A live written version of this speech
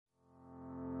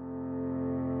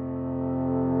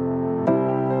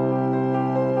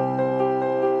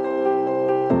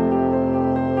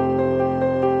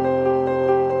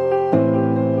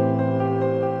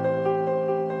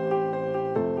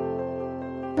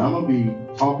I'm going to be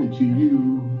talking to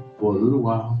you for a little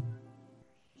while.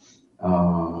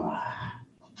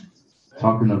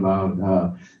 Talking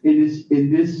about in this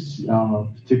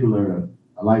particular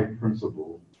life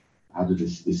principle, out of the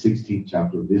 16th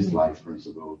chapter of this life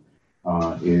principle,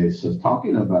 is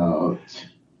talking about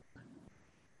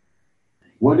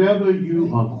whatever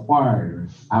you acquire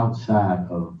outside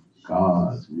of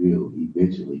God's will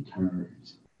eventually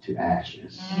turns to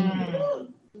ashes.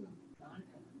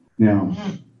 Now,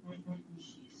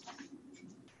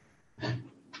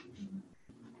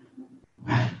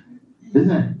 isn't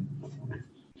it?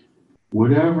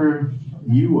 Whatever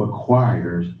you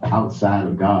acquire outside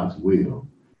of God's will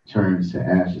turns to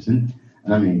ashes. And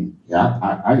I mean,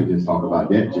 I could just talk about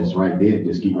that just right there.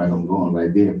 Just keep right on going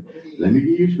right there. Let me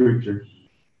give you scripture.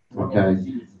 Okay.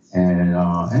 And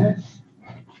I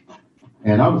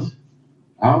was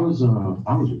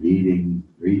reading.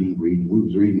 We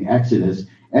was reading Exodus,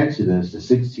 the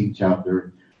 16th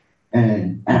chapter,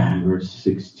 and verse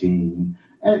 16.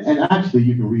 And actually,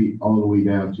 you can read all the way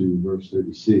down to verse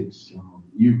 36.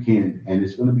 You can, and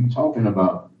it's going to be talking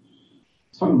about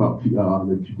the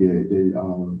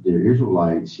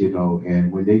Israelites,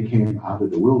 and when they came out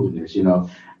of the wilderness, And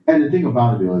the thing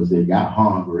about it is, they got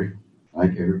hungry,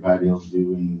 like everybody else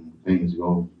do, and things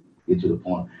get to the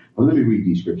point. But let me read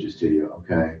these scriptures to you,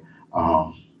 okay?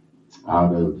 Out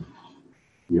of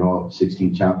your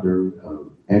 16th chapter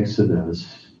of Exodus,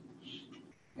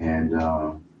 and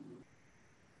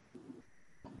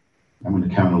I'm going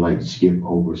to kind of like skip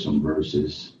over some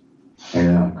verses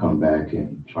and I'll come back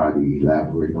and try to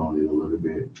elaborate on it a little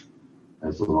bit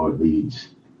as the Lord leads.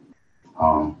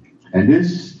 And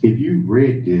this, if you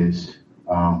read this,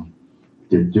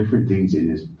 the different things in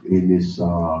this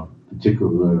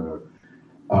particular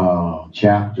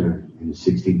chapter, in the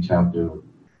 16th chapter,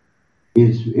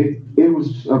 it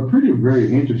was a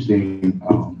very interesting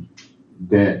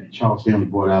that Charles Stanley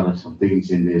brought out some things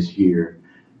in this here.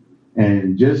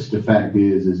 And just the fact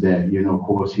is that, of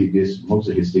course, most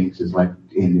of his things is like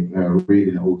read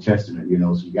in the Old Testament,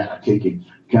 so you got to take it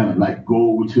kind of like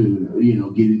go over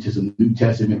to, get into some New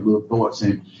Testament little thoughts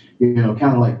and, kind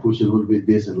of like push a little bit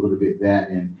this and a little bit that.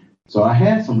 And so I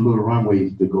had some little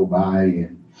runways to go by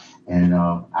and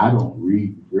I don't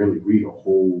really read a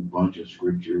whole bunch of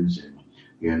scriptures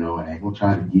and I ain't gonna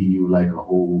try to give you like a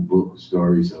whole book of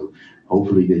stories. So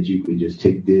hopefully that you could just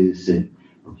take this and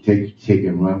take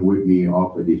and run with me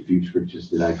off of the few scriptures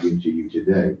that I give to you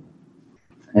today.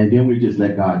 And then we just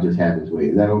let God just have his way.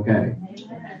 Is that okay?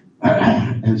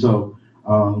 And so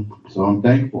I'm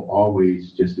thankful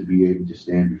always just to be able to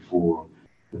stand before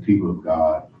the people of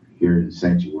God here in the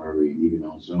sanctuary and even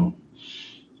on Zoom.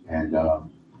 And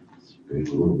it's been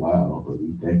a little while, but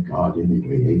we thank God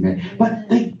anyway. Amen. But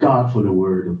thank God for the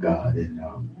word of God. And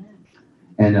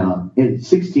in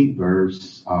 16th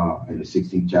verse, in the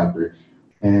 16th chapter,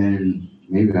 and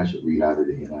maybe I should read out of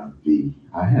the NIV.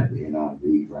 I have the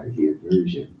NIV right here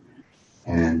version.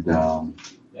 And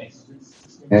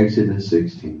Exodus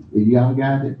 16. Y'all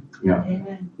got it? Yeah.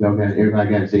 Amen. Y'all got it? Everybody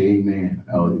got to say amen.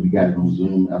 Oh, we got it on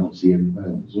Zoom. I don't see everybody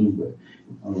on Zoom, but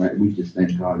all right, we just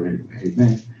thank God anyway.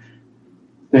 Amen.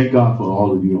 Thank God for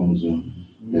all of you on Zoom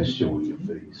that's showing your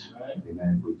face.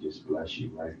 Amen. We just bless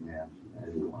you right now,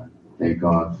 everyone. Thank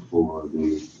God for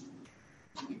the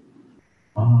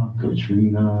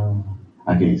Katrina.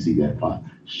 I can't see that part.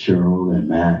 Cheryl and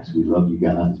Max, we love you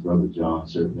guys. Brother John,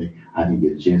 certainly. I didn't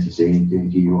get a chance to say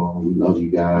anything to you all. We love you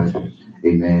guys.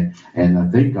 Amen.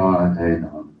 And thank God.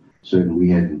 And certainly we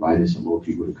had invited some more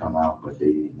people to come out, but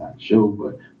they did not show.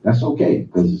 But that's okay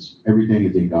because everything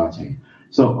is in God's hand.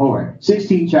 So, all right.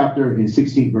 16th chapter and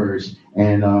 16th verse.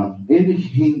 And in the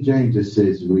King James,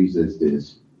 it reads as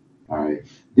this. All right.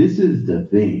 This is the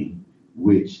thing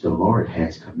which the Lord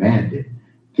has commanded.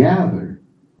 Gather.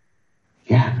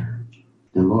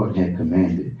 The Lord had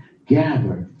commanded.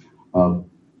 Gather of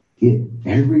it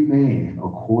every man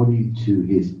according to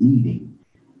his eating,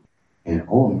 and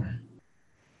Omer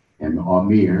and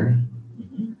Amir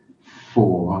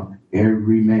for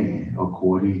every man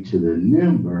according to the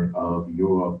number of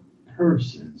your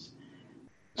persons.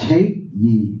 Take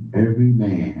ye every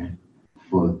man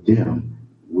for them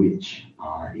which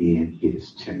are in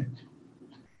his tent.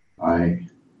 All right.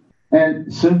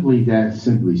 And simply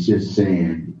just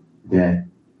saying that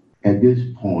at this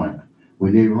point,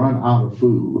 when they run out of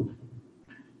food,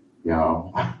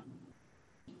 y'all,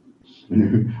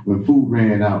 when food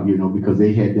ran out, because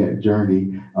they had that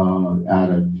journey out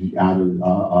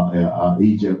of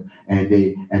Egypt, and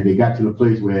they got to the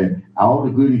place where all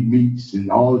the good meats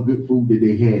and all the good food that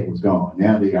they had was gone.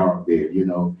 Now they are up there,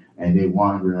 and they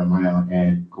wandering around,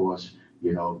 and of course,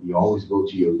 You always go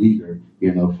to your leader,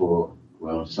 for,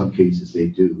 well, in some cases they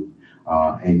do.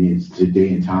 And then today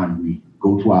in time, we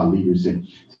go to our leaders and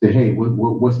say, hey,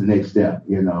 what's the next step?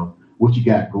 What you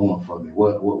got going for me?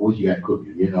 What you got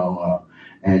cooking?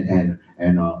 And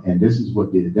this is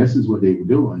what they were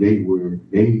doing.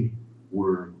 They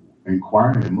were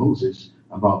inquiring of Moses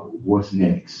about what's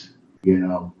next.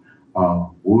 What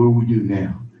do we do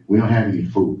now? We don't have any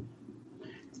food.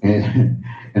 And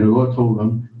the Lord told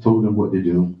them what to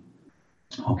do.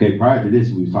 Okay, prior to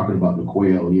this, we was talking about the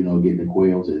quail, getting the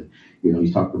quails, and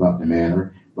he's talking about the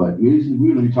manna. But we're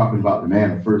going to be talking about the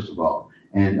manna first of all.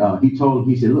 And he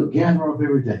said, look, gather up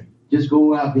everything. Just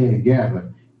go out there and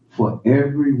gather for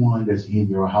everyone that's in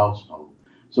your household.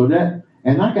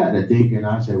 And I got to thinking,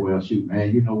 I said, well, shoot,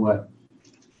 man, you know what?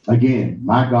 Again,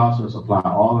 my God shall supply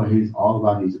all of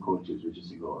our needs according to his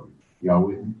riches and glory. Y'all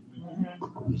with me?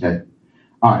 Okay.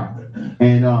 All right.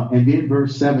 And then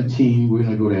verse 17, we're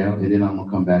going to go down, and then I'm going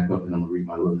to come back up and I'm going to read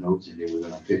my little notes, and then we're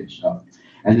going to finish up.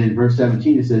 And then verse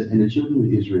 17, it says, and the children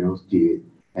of Israel did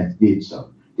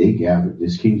so. They gathered,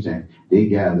 this King James,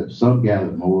 some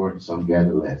gathered more and some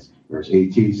gathered less. Verse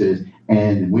 18 says,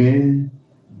 and when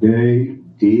they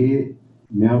did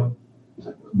meet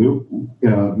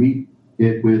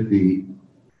it with the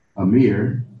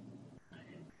Amir,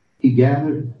 he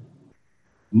gathered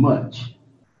much.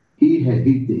 He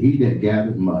that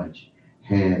gathered much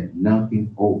had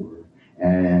nothing over,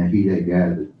 and he that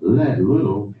gathered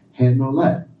little had no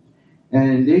lack.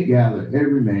 And they gathered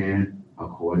every man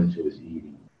according to his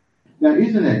eating. Now,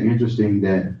 isn't that interesting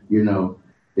that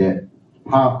that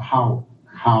how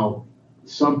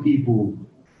some people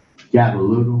got a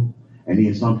little, and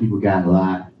then some people got a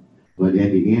lot, but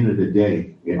at the end of the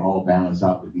day, it all balanced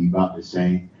out to be about the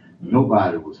same.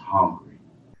 Nobody was hungry,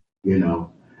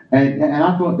 And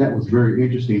I thought that was very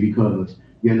interesting because,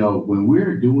 when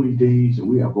we're doing things and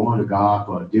we are going to God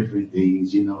for different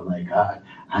things, like, God,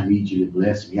 I need you to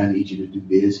bless me. I need you to do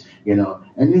this, and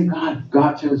then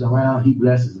God turns around. He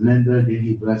blesses Linda. Then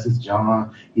he blesses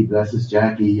John. He blesses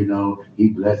Jackie, he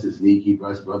blesses Nick. He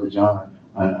blesses Brother John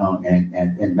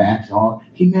and Max.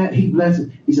 He blesses.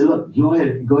 He said, look, go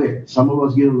ahead. Some of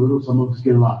us get a little, some of us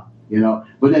get a lot.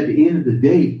 But at the end of the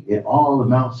day, it all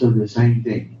amounts to the same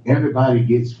thing. Everybody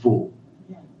gets full.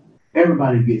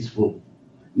 Everybody gets full.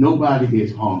 Nobody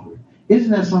is hungry.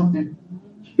 Isn't that something?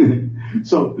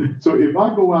 So if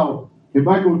I go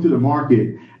to the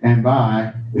market and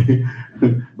buy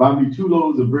me 2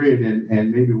 loaves of bread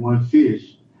and maybe 1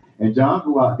 fish, and John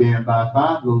go out there and buy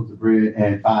 5 loaves of bread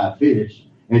and 5 fish,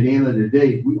 at the end of the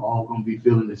day, we all going to be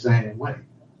feeling the same way.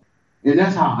 And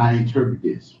that's how I interpret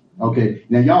this. Okay,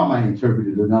 now y'all might interpret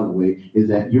it another way, is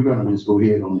that you're going to just go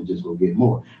ahead on and just go get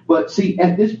more. But see,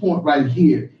 at this point right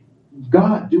here,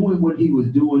 God doing what he was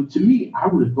doing, to me, I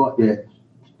would have thought that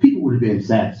people would have been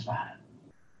satisfied.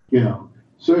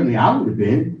 Certainly I would have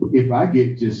been if I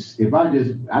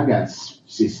got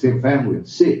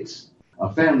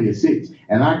a family of 6,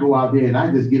 and I go out there and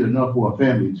I just get enough for a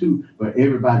family too, but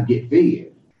everybody get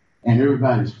fed and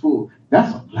everybody's full.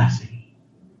 That's a blessing.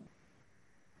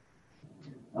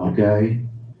 Okay,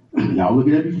 y'all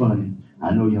looking at me funny.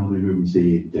 I know y'all will hear me say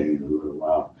anything in a little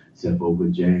while, except over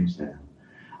in Jamestown.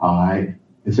 All right,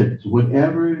 it says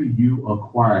whatever you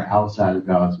acquire outside of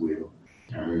God's will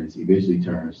eventually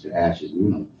turns to ashes.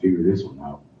 We're gonna figure this one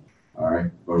out. All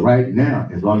right, but right now,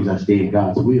 as long as I stay in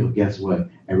God's will, guess what?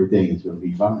 Everything is gonna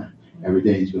be fine.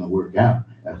 Everything is gonna work out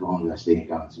as long as I stay in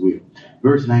God's will.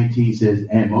 Verse 19 says,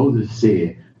 and Moses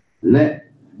said, "Let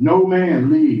no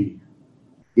man leave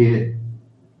it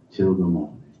till the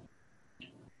morning."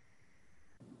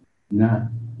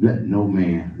 Not let no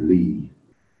man leave.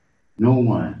 No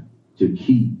one to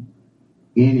keep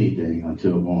anything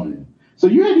until morning. So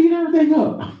you had to eat everything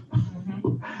up.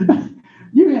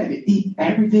 You had to eat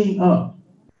everything up.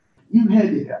 You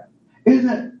had to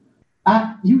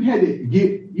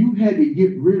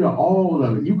get rid of all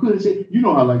of it. You couldn't say,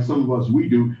 how like some of us we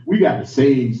do, we got to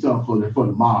save stuff for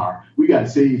tomorrow. We got to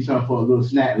save stuff for a little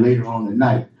snack later on the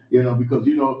night. Because,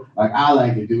 like I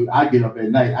like to do, I get up at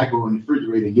night, I go in the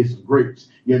refrigerator and get some grapes,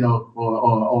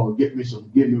 or get me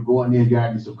go in there and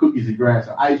grab me some cookies and grab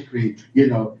some ice cream,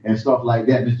 and stuff like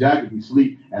that. Miss Jackie be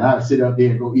asleep, and I sit up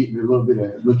there and go eat me a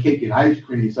little cake and ice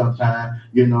cream sometime,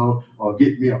 or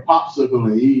get me a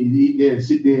popsicle and eat there and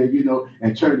sit there,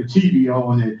 and turn the TV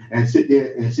on and sit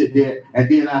there. And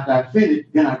then after I finish,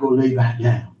 then I go lay back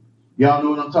down. Y'all know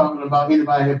what I'm talking about?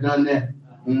 Anybody have done that?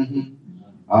 Mm-hmm.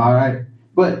 All right.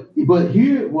 But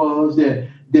here it was that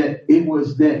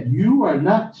you are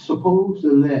not supposed to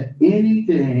let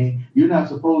anything, you're not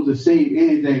supposed to save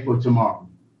anything for tomorrow.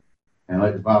 and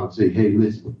let the Bible say, hey,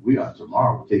 listen,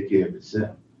 tomorrow will take care of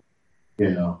itself.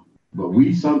 But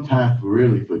we sometimes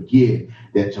really forget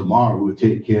that tomorrow will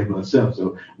take care of itself.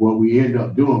 So what we end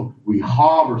up doing, we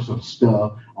harbor some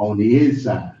stuff on the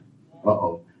inside.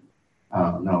 No,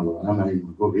 I'm not even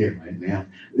going to go there right now.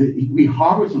 We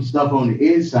harbor some stuff on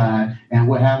the inside, and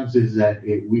what happens is that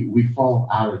we fall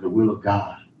out of the will of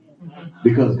God.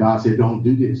 Because God said, don't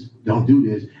do this,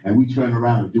 and we turn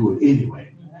around and do it anyway.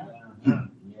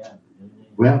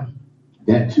 Well,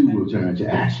 that too will turn to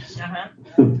ashes.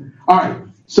 All right.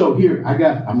 So here I'm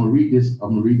gonna read this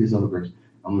other verse.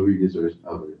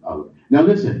 Now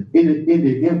listen, in the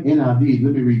NIV,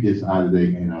 let me read this out of the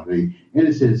NIV. And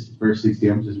it says, verse 16,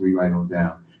 I'm just rewriting on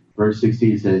down. Verse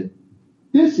 16 said,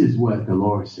 this is what the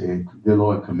Lord said, the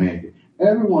Lord commanded.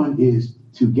 Everyone is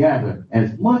to gather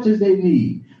as much as they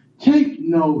need. Take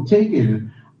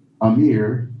in a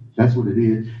mirror, that's what it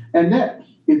is. And that,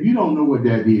 if you don't know what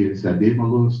that is, I did my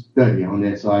little study on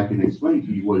that so I can explain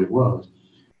to you what it was.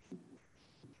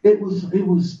 It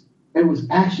was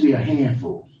actually a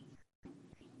handful.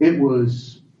 It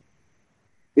was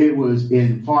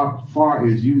in far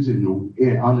as using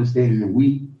understanding the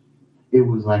wheat. It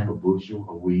was like a bushel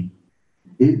of wheat.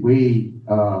 It weighed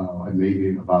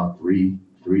maybe about three,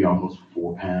 almost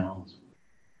 4 pounds.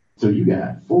 So you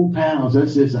got 4 pounds.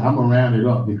 That's just, I'm gonna round it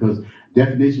up because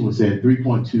definition was said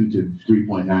 3.2 to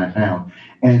 3.9 pounds.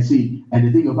 And see, and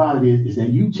the thing about it is that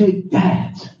you take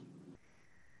that.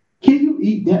 Can you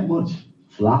eat that much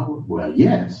flour? Well,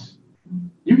 yes.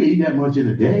 You can eat that much in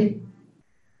a day.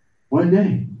 One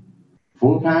day.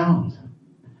 4 pounds.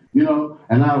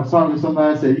 And I was talking to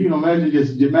somebody, I said, imagine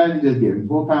just getting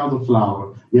 4 pounds of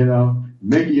flour,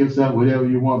 making yourself whatever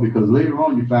you want, because later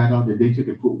on you find out that they took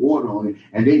and put water on it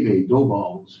and they made dough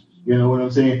balls. You know what I'm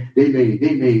saying? They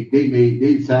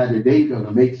decided they're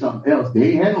gonna make something else.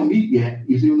 They ain't had no meat yet.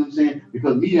 You see what I'm saying?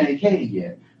 Because meat ain't came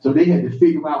yet. So they had to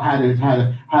figure out how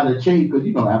to change, because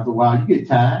after a while you get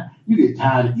tired. You get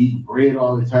tired of eating bread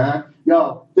all the time.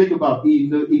 Y'all think about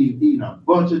eating a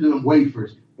bunch of them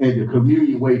wafers and the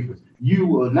communion wafers. You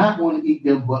will not want to eat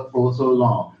them but for so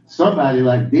long. Somebody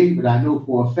like David, I know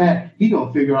for a fact, he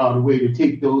gonna figure out a way to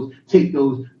take those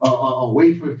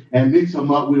wafers and mix them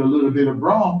up with a little bit of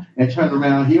broth and turn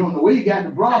around. He don't know where he got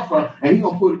the broth from, and he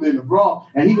gonna put them in the broth,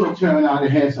 and he gonna turn out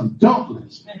and have some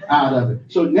dumplings out of it.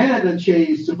 So now it done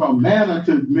changed from manna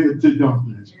to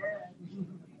dumplings.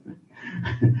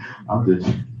 I'm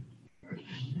just,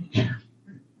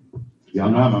 y'all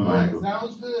know how my mind goes.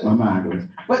 Sounds good. My mind goes.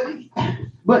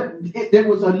 But there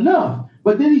was enough.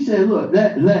 But then he said, look,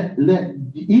 let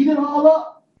eat it all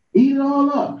up. Eat it all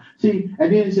up. See,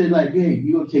 and then he said, like, hey,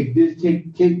 you're gonna take this,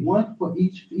 take one for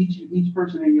each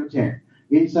person in your tent.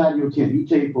 Inside your tent. You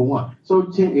take for one. So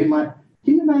 10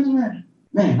 can you imagine that?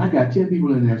 Man, I got 10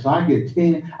 people in there, so I get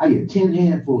 10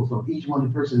 handfuls for each one of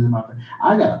the persons in my family.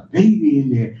 I got a baby in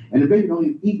there, and the baby don't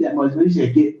even eat that much, but he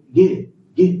said,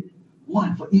 get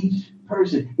one for each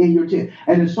person in your tent.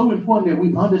 And it's so important that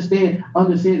we understand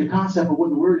the concept of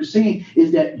what the word is saying,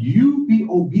 is that you be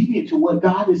obedient to what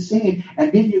God is saying,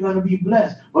 and then you're going to be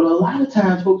blessed. But a lot of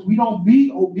times, folks, we don't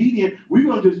be obedient. We're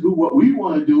going to just do what we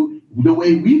want to do, the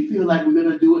way we feel like we're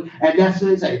going to do it. And that's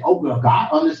when they say, oh, well, God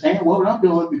understand what I'm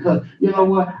doing, because you know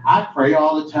what? I pray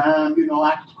all the time.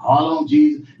 I call on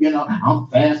Jesus. I'm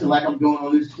fasting like I'm doing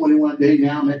on this 21 day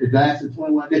now. I'm at the last of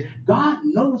 21 days. God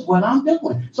knows what I'm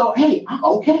doing. So, hey, I'm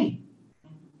okay.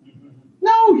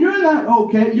 No, you're not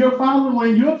okay. You're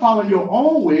following your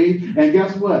own ways. And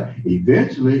guess what?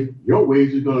 Eventually, your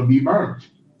ways are going to be burned.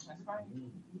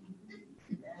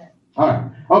 All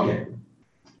right. Okay.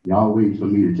 Y'all wait for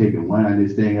me to take and wind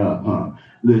this thing up, huh?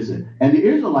 Listen. And the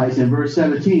Israelites in verse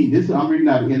 17, I'm reading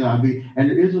out the NIV, and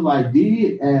the Israelites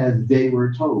did as they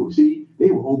were told. See, they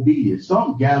were obedient.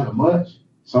 Some gathered much,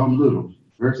 some little.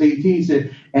 Verse 18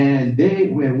 said, and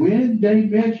when they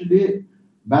measured it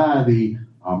by the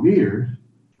Amir,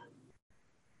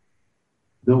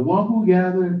 the one who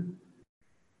gathered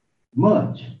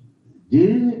much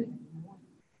did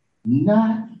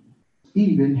not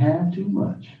even have too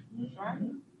much.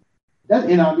 That's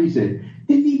NIV said.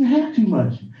 Didn't even have too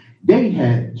much. They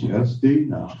had just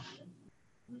enough.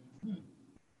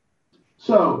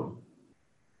 So,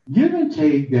 give and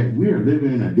take that we're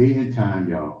living in a day and time,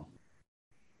 y'all,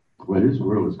 where this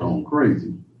world is going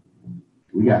crazy.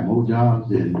 We got more jobs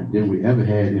than we ever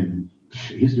had in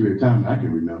the history of time I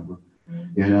can remember.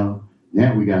 Now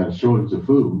we got a shortage of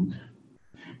food.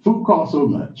 Food costs so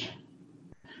much.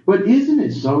 But isn't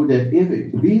it so that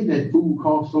being that food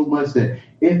costs so much, that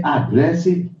if I bless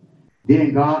it,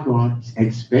 then God going to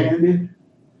expand it?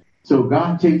 So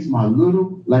God takes my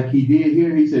little, like he did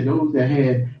here. He said those that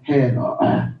had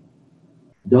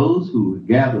those who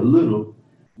gathered little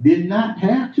did not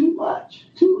have too much,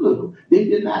 too little. They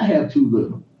did not have too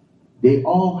little. They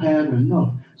all had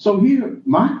enough. So here,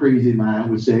 my crazy mind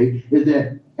would say is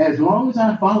that as long as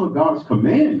I follow God's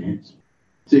commandments,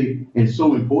 see, it's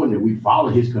so important that we follow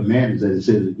his commandments as it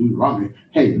says in Deuteronomy.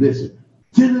 Hey, listen,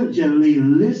 diligently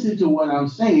listen to what I'm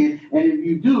saying. And if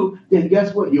you do, then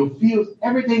guess what? Your fields,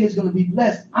 everything is going to be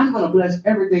blessed. I'm going to bless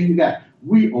everything you got.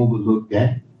 We overlook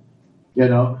that. You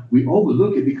know, we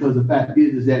overlook it because the fact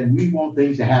is that we want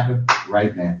things to happen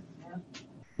right now.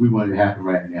 We want it to happen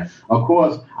right now. Of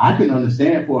course, I can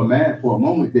understand for a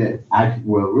moment that I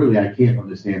can't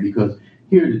understand, because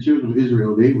here the children of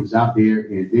Israel, they was out there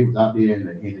in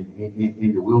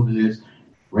the wilderness,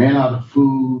 ran out of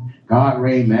food. God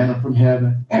rained manna from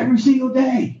heaven every single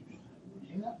day,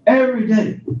 every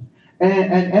day.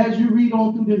 And as you read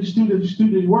on through the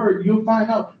student word, you'll find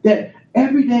out that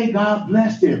every day God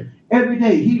blessed him. Every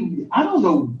day I don't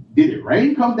know. Did it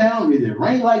rain come down? Did it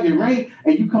rain like it rained?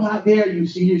 And you come out there, you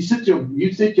sit your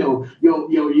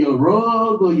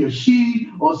rug or your sheet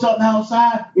or something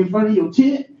outside in front of your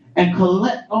tent and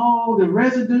collect all the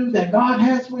residue that God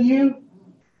has for you.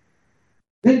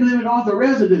 They living off the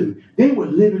residue. They were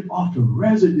living off the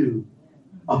residue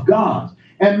of God's.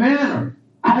 And manna,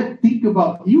 I think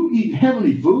about you eat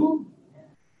heavenly food.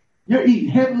 You're eating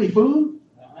heavenly food.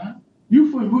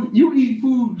 You eat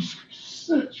food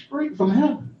straight from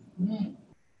heaven.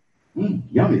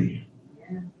 Yummy.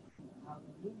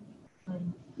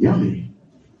 Yummy.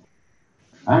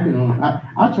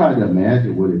 I tried to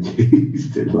imagine what it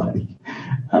tasted like.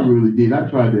 I really did. I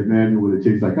tried to imagine what it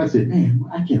tastes like. I said, man,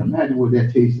 I can't imagine what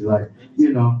that tasted like.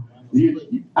 You know,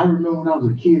 I remember when I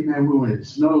was a kid, man, we were in the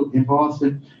snow in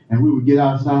Boston, and we would get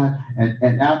outside,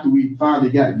 and after we finally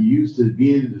got used to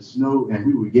being in the snow, and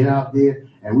we would get out there,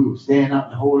 and we would stand up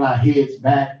and hold our heads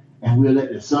back, and we'll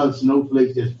let the sun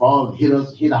snowflakes just fall and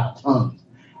hit our tongues.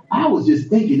 I was just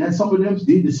thinking that some of them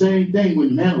did the same thing when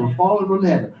the manna was falling from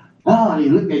heaven. They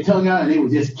looked their tongue out and they were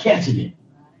just catching it.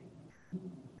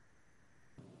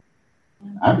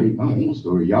 I made my own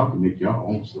story. Y'all can make your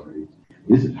own story.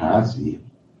 This is how I see it.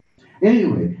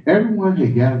 Anyway, everyone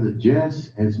had gathered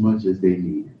just as much as they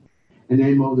needed. And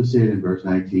then Moses said in verse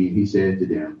 19, he said to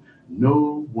them,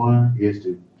 no one is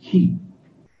to keep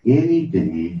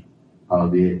anything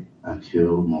of it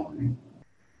until morning.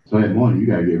 So that morning, you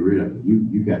got to get rid of it.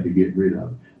 You got to get rid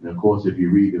of it. And of course, if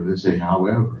you read it, let's say,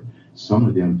 however, some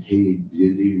of them didn't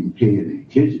even pay any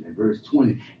attention. In verse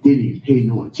 20, didn't even pay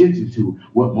no attention to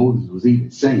what Moses was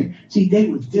even saying. See, they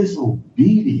were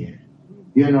disobedient,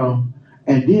 you know.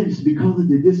 And then it's because of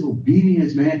the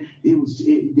disobedience, man,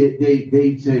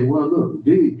 they said, well, look,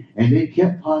 and they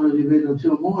kept part of it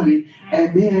until morning,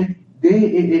 and then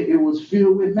it was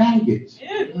filled with maggots.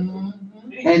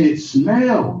 And it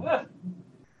smelled.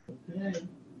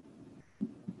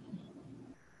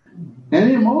 And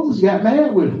then Moses got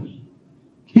mad with him.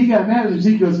 He got mad with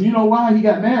him because you know why he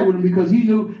got mad with him? Because he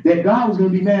knew that God was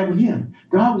going to be mad with him.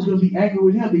 God was going to be angry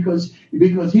with him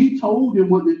because he told them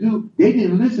what to do. They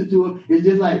didn't listen to him. It's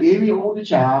just like any older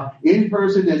child, any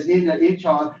person that's in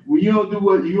charge. When you don't do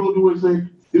what say,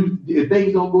 if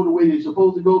things don't go the way they're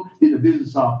supposed to go, then the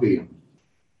business starts failing.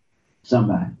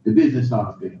 The business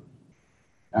starts failing.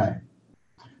 All right.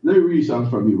 Let me read something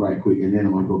from you right quick, and then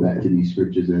I'm going to go back to these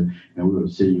scriptures, and we're going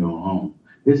to send you on home.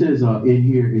 It says in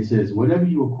here, it says, whatever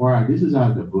you acquire, this is out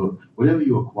of the book, whatever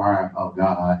you acquire of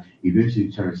God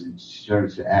eventually turns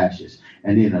to ashes.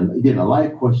 And then a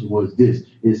life question was this.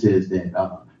 It says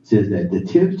that the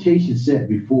temptation set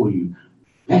before you,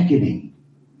 beckoning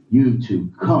you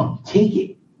to come, take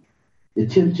it. The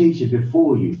temptation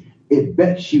before you, it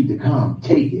becks you to come,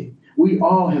 take it. We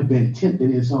all have been tempted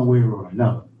in some way or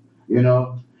another, you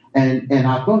know. And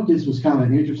I thought this was kind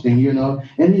of interesting, you know.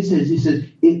 And he says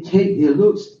it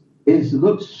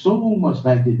looks so much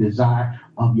like the desire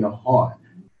of your heart.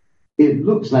 It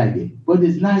looks like it, but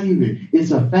it's not even.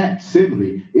 It's a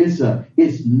facsimile.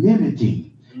 It's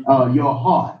mimicking your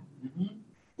heart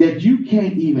that you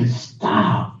can't even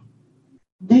stop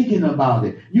thinking about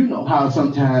it. You know how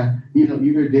sometimes, you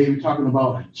hear David talking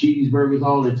about cheeseburgers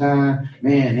all the time.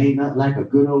 Man, ain't nothing like a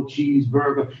good old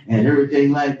cheeseburger and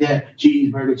everything like that.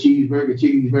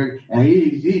 Cheeseburger. And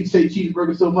he'd say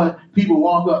cheeseburger so much, people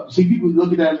walk up, see people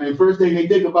looking at him, and first thing they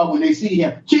think about when they see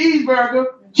him, cheeseburger.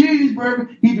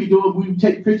 cheeseburger. He be doing, we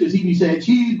take pictures. He be saying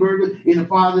cheeseburger in the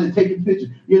Father and taking pictures.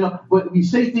 But we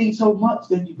say things so much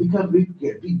that you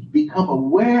become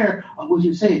aware of what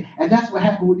you're saying. And that's what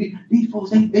happened with these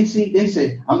folks. They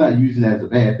say, I'm not using that as a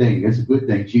bad thing. That's a good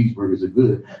thing. Cheeseburgers are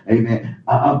good. Amen.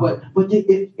 But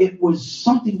it was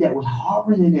something that was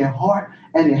harboring in their heart,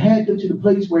 and it had them to the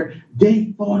place where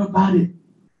they thought about it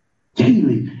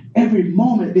daily. Every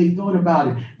moment they thought about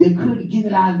it. They couldn't get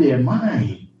it out of their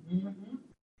mind.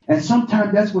 And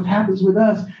sometimes that's what happens with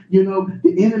us.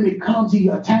 The enemy comes, he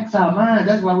attacks our mind.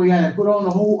 That's why we got to put on the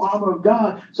whole armor of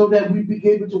God so that we be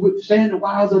able to withstand the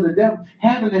wiles of the devil,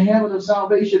 having the helmet of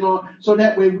salvation on, so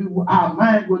that way our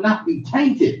mind will not be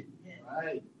tainted.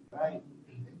 Right.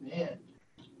 Amen.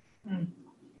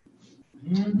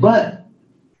 But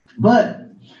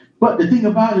the thing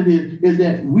about it is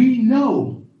that we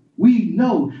know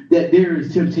that there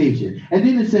is temptation. And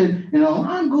then it says, an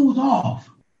alarm goes off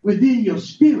within your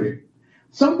spirit.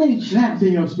 Something snaps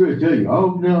in your spirit, tell you,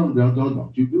 oh, no,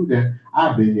 don't you do that.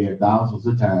 I've been there thousands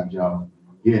of times, y'all.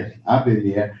 Yes, I've been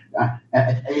there.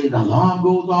 The alarm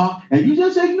goes off, and you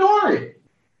just ignore it.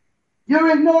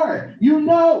 You ignore it. You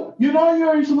know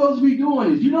you ain't supposed to be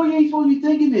doing this. You know you ain't supposed to be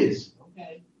thinking this.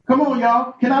 Okay. Come on,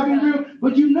 y'all. Can I be real?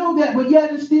 But you know that, but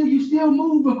yet you still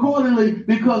move accordingly,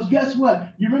 because guess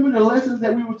what? You remember the lessons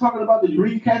that we were talking about, the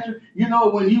dream catcher? You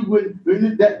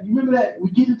remember that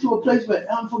we get into a place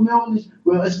where unfamiliar,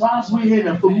 well, as long as we're in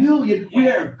a familiar, we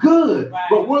are good. Right.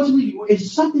 But once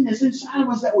it's something that's inside of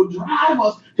us that will drive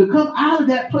us to come out of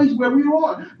that place where we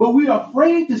are. But we are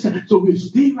afraid to say, so we'll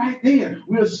stay right there.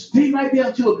 We'll stay right there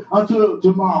until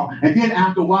tomorrow. And then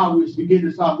after a while, we'll begin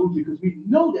to start moving, because we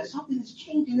know that something is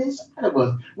changing inside of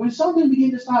us. When something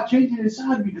begins to start changing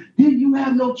inside of you, then you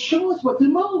have no choice but to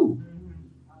move.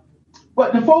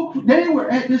 But the folk, they were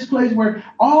at this place where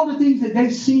all the things that they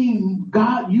seen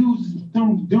God used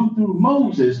through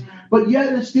Moses, but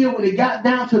yet and still, when it got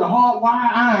down to the hard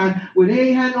wire iron, when they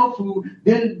ain't had no food,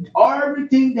 then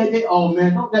everything that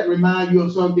don't that remind you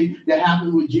of something that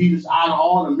happened with Jesus? Out of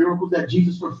all the miracles that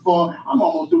Jesus performed, I'm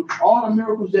almost through, all the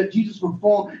miracles that Jesus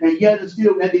performed, and yet and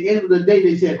still, at the end of the day,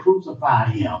 they said, crucify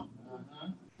him.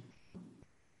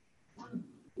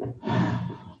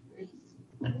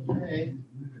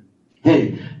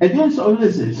 Hey, and then so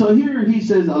listen. So here he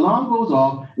says, alarm goes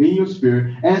off in your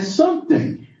spirit, and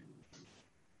something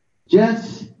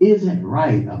just isn't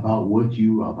right about what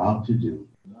you are about to do.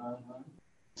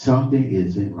 Something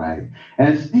isn't right,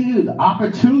 and still the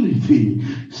opportunity.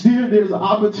 Still, there's an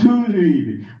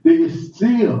opportunity.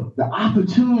 The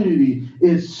opportunity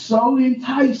is so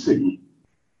enticing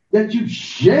that you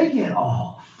shake it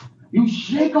off. You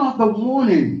shake off the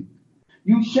warning.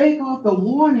 You shake off the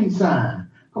warning sign.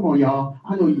 Come on, y'all.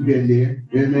 I know you've been there.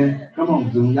 Amen. Come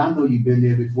on, Zoom. I know you've been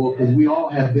there before, because we all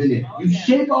have been there. You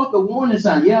shake off the warning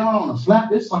sign. Yeah, I want to slap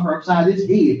this sucker upside his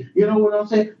head. You know what I'm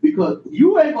saying? Because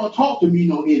you ain't going to talk to me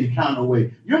no any kind of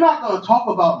way. You're not going to talk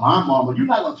about my mama. You're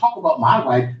not going to talk about my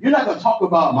wife. You're not going to talk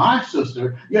about my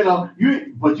sister. But you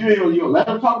ain't going to let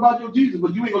them talk about your Jesus.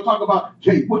 But you ain't going to talk about,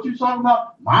 what you talking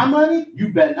about? My money?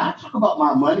 You better not talk about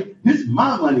my money. This is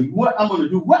my money. What? I'm going to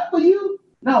do what for you?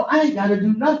 No, I ain't got to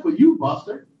do nothing for you,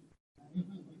 Buster.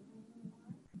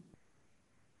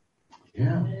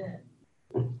 Yeah.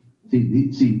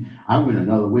 See, I went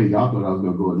another way. Y'all thought I was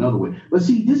going to go another way. But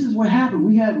see, this is what happened.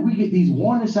 We get these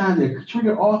warning signs that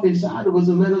trigger off inside of us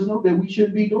and let us know that we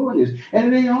shouldn't be doing this.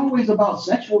 And it ain't always about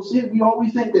sexual sin. We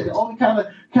always think that the only kind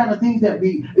of things that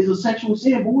is a sexual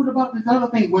sin. But what about this other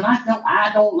thing? When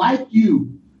I don't like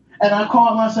you, and I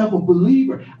call myself a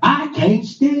believer, I can't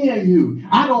stand you.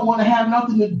 I don't want to have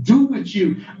nothing to do with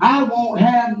you. I won't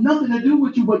have nothing to do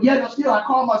with you. But yet still, I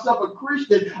call myself a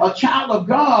Christian, a child of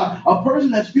God, a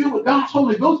person that's filled with God's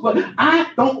Holy Ghost. But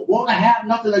I don't want to have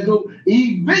nothing to do.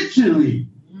 Eventually,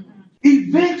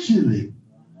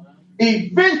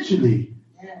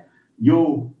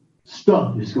 your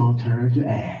stuff is going to turn to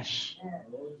ash.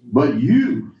 But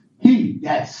he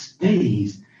that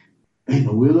stays in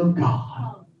the will of God.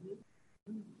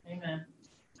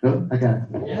 Oh, I got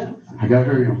to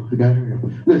hurry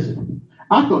on. Listen,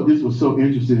 I thought this was so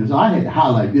interesting, so I had to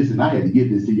highlight this, and I had to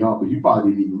give this to y'all, but you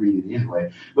probably didn't even read it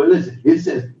anyway. But listen, it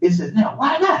says, now,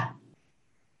 why not?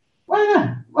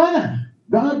 Why not?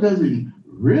 God doesn't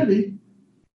really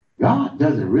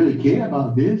care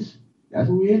about this. That's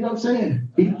what we end up saying.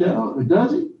 He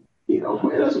does he?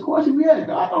 That's a question we ask.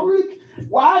 God don't really.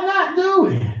 Why not do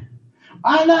it?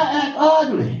 Why not act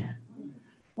ugly?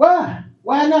 Why?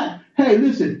 Why not? Hey,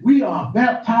 listen, we are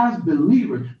baptized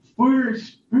believers we're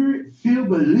spirit-filled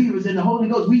believers in the Holy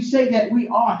Ghost. We say that we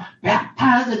are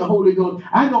baptized in the Holy Ghost.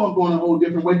 I know I'm going a whole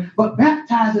different way, but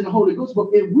baptized in the Holy Ghost. But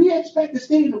if we expect to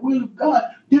stay in the will of God,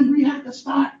 then we have to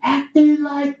start acting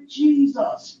like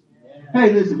Jesus.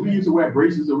 Hey, listen, we used to wear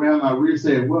braces around our wrist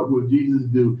saying, what would Jesus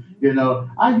do? You know,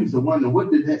 I used to wonder,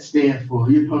 what did that stand for?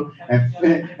 You know,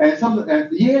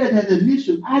 that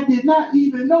initial, I did not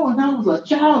even know. And I was a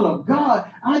child of God.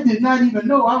 I did not even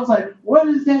know. I was like, what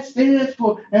does that stand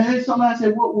for? And then somebody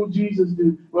said, what will Jesus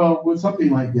do? Well, with something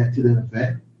like that to that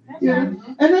effect. Yeah,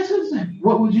 and that's what I'm saying.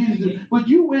 What would Jesus do? But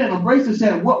you wearing a bracelet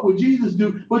saying, what would Jesus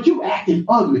do? But you acting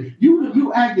ugly. You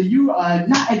are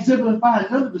not exemplifying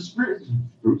none of the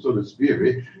fruits of the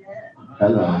Spirit.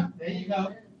 Hello. There you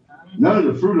go. None of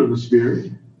the fruit of the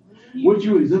Spirit. What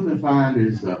you exemplifying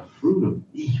is the fruit of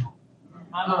evil.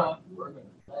 I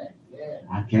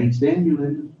can't stand you,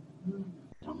 Linda.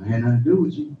 I'm going to have nothing to do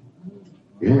with you.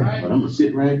 Yeah, but I'm going to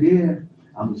sit right there.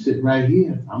 I'm going to sit right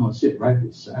here. I'm going to sit right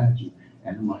beside you.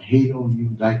 And I'm going to hate on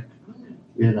you like,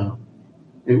 you know.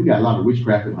 Hey, we got a lot of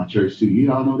witchcraft in my church, too.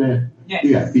 You all know that?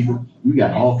 Yes. We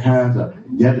got all kinds of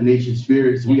divination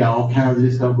spirits. We got all kinds of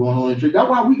this stuff going on in church. That's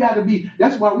why we got to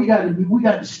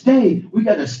stay. We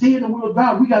got to stay in the will of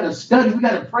God. We got to study. We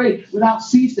got to pray without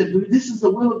ceasing. This is the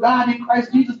will of God in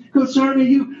Christ Jesus concerning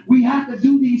you. We have to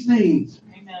do these things.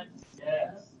 Amen.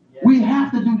 Yes. We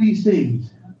have to do these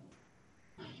things.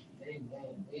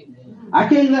 Amen. I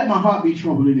can't let my heart be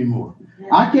troubled anymore.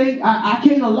 I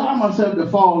can't allow myself to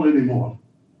fall anymore.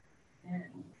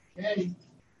 Okay.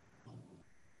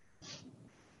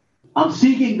 I'm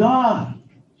seeking God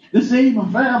to save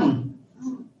my family.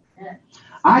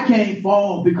 I can't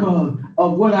fall because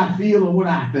of what I feel or what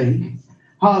I think.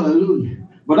 Hallelujah.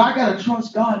 But I got to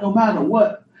trust God no matter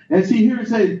what. And see, here it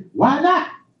says, why not?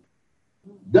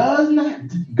 God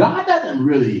doesn't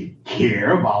really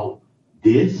care about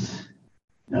this,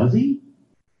 does he?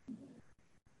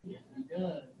 Yes, he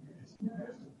does.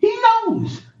 He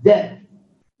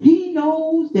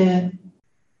knows that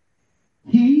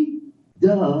he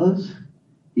does.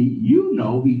 You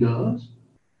know he does.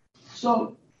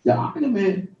 So the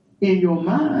argument in your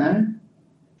mind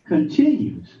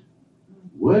continues.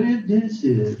 What if this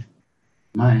is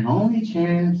my only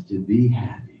chance to be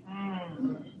happy?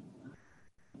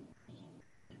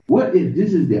 What if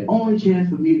this is the only chance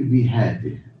for me to be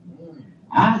happy?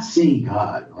 I've seen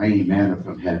God rain manna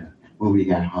from heaven when we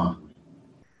got hungry.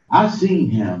 I've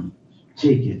seen him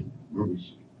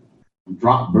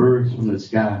drop birds from the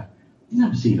sky. You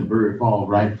never seen a bird fall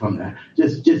right from that.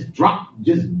 Just dropped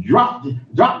in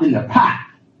the pot.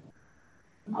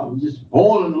 I was just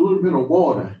boiling a little bit of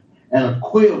water and a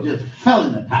quail just fell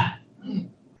in the pot.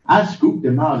 I scooped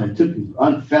him out and took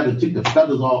the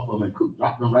feathers off of him and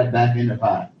dropped them right back in the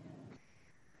pot.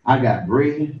 I got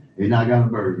bread and I got a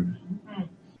bird.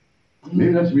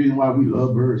 Maybe that's the reason why we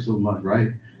love birds so much,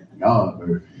 right? God,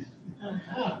 birds.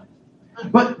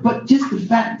 But just the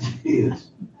fact is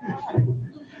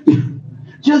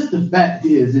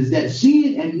that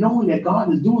seeing and knowing that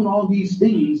God is doing all these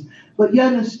things, but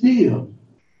yet and still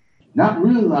not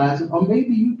realizing, or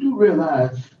maybe you do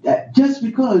realize that just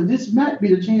because this might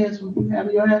be the chance for you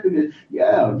having your happiness.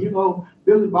 Yeah, you know,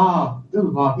 Billy Bob,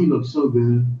 he looks so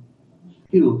good.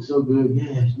 Yes,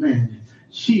 man.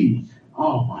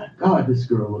 Oh my God, this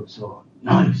girl looks so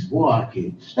nice. Boy, I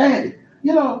can't stand it.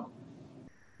 You know,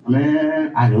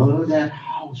 man, I love that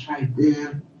house right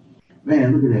there.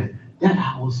 Man, look at that. That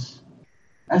house,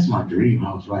 that's my dream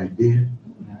house right there.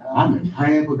 I've been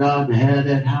praying for God to have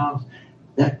that house.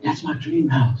 That's my dream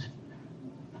house.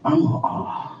 I'm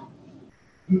gonna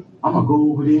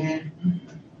go over there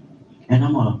and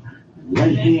I'm gonna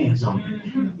lay hands on it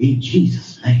in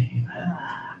Jesus' name.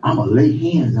 I'm gonna lay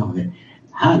hands on it.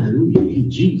 Hallelujah, in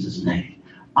Jesus' name.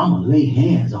 I'm gonna lay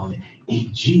hands on it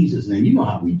in Jesus' name. You know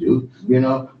how we do, you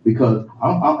know, because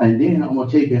and then I'm gonna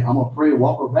take it, I'm gonna pray,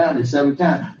 walk around it 7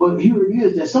 times. But here it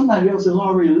is that somebody else is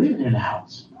already living in the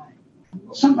house.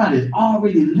 Somebody's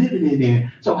already living in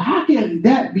there. So how can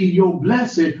that be your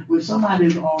blessing when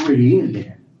somebody's already in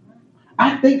there?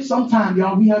 I think sometimes,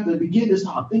 y'all, we have to begin to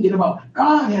start thinking about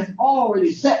God has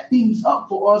already set things up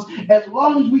for us. As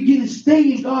long as we get to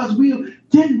stay in God's will,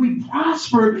 then we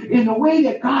prosper in the way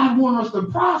that God wants us to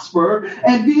prosper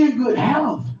and be in good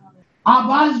health. Our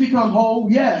bodies become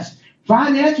whole, yes.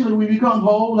 Financially, we become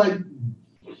whole.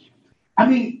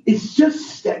 It's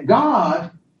just that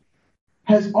God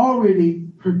has already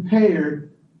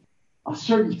prepared a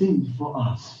certain thing for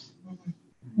us.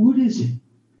 What is it?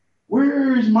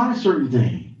 Where is my certain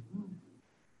thing?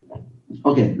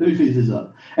 Okay, let me finish this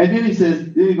up. And then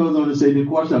he goes on to say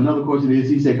another question is,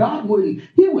 he said, he wouldn't,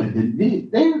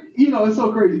 it's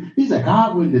so crazy. He said,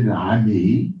 God wouldn't deny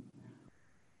me,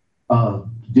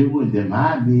 wouldn't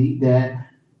deny me that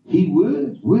he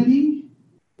would he?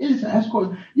 You ask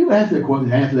that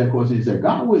question, answer that question, he said,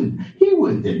 he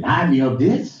wouldn't deny me of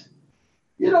this.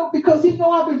 Because he know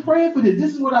I've been praying for this.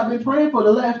 This is what I've been praying for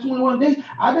the last 21 days.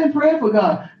 I've been praying for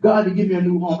God to give me a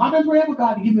new home. I've been praying for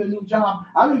God to give me a new job.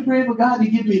 I've been praying for God to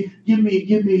give me.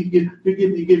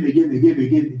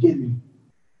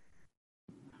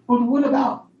 But what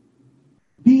about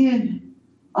being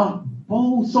a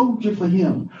bold soldier for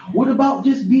him? What about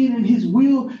just being in his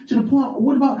will to the point?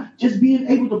 What about just being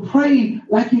able to pray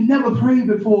like you never prayed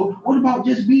before? What about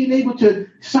just being able to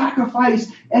sacrifice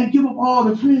and give up all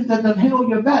the friends that have held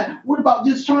your back? What about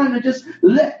just trying to just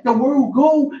let the world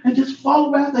go and just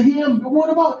follow after him? What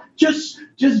about just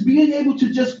being able to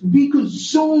just be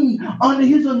consumed under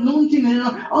his anointing and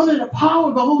under the power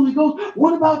of the Holy Ghost?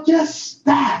 What about just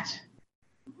that?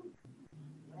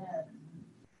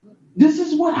 This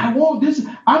is what I want.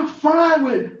 I'm fine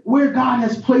with where God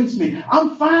has placed me.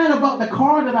 I'm fine about the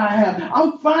car that I have.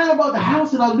 I'm fine about the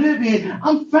house that I live in.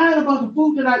 I'm fine about the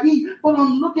food that I eat. But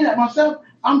I'm looking at myself.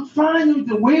 I'm fine with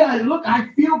the way I look.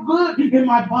 I feel good in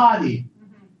my body.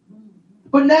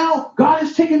 But now God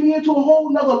is taking me into a whole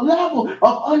nother level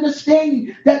of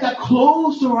understanding that the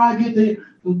closer I get to Him,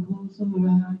 the closer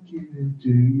I get to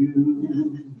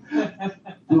you,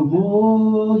 the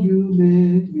more you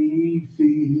make me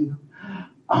feel.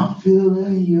 I'm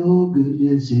feeling your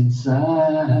goodness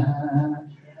inside.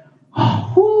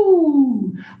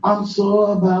 Woo! I'm so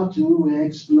about to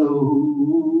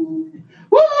explode.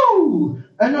 Woo!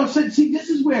 And no, see, this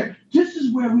is where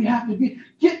we have to be.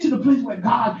 Get to the place where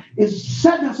God is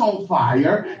setting us on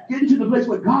fire. Get to the place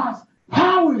where God's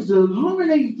power is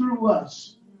illuminating through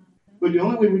us. But the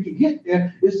only way we can get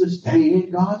there is to stay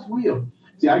in God's will.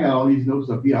 See, I got all these notes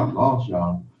up here. I'm lost,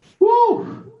 y'all.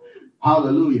 Woo!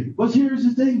 Hallelujah. But here's the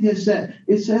thing that said.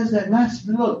 It says that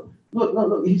look.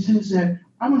 He says that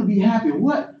I'm going to be happy.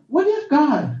 What if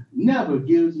God never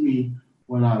gives me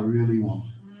what I really want?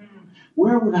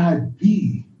 Where would I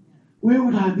be? Where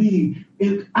would I be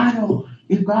if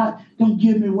God don't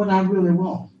give me what I really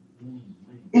want?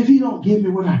 If He don't give me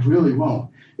what I really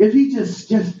want? If He just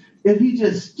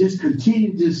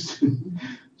continue just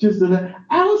to let.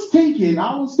 I was thinking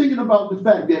about the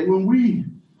fact that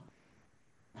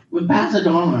when Pastor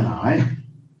Don and I,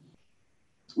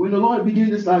 when the Lord began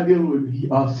to start dealing with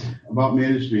us about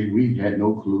ministry, we had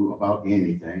no clue about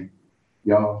anything.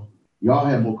 Y'all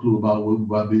have more clue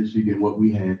about ministry than what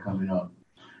we had coming up.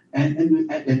 And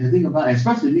the thing about it,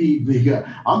 especially me, because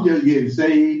I'm just getting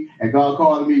saved, and God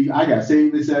called me. I got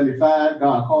saved in 75.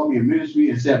 God called me in ministry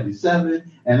in 77,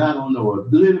 and I don't know a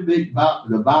little bit about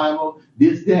the Bible,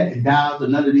 this, that, and dials,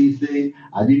 and none of these things.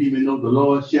 I didn't even know the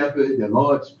Lord's Shepherd, the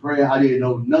Lord's Prayer. I didn't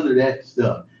know none of that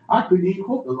stuff. I couldn't even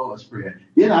quote the Lord's Prayer.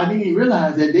 Then I didn't even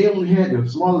realize that they only had the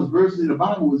smallest verses in the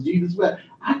Bible was Jesus' Prayer.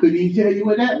 I couldn't even tell you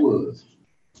what that was.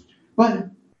 But,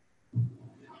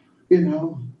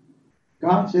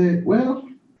 God said, well,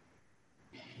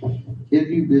 if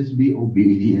you just be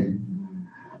obedient,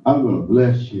 I'm going to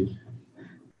bless you.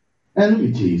 And let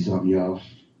me tell you something, y'all.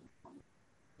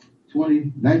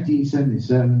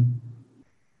 1977,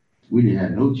 we didn't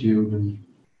have no children.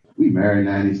 We married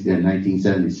in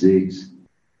 1976,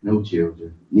 no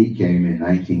children. Nick came in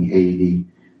 1980.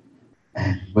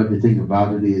 But the thing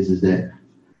about it is that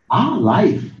our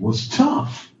life was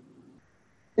tough.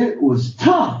 It was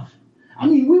tough. I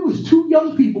mean, we was two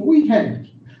young people. We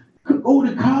could go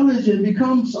to college and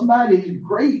become somebody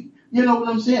great. You know what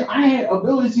I'm saying? I had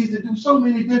abilities to do so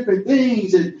many different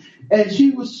things, and she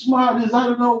was smart as I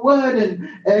don't know what, and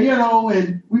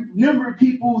we remember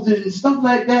people's and stuff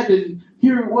like that. And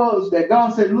here it was that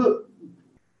God said, "Look,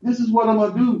 this is what I'm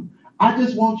gonna do. I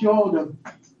just want y'all to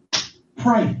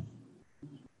pray,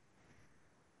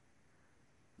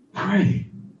 pray."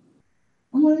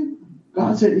 I'm like,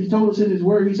 God said, He told us in His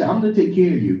Word, He said, I'm going to take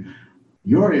care of you.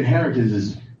 Your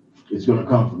inheritance is going to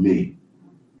come from me.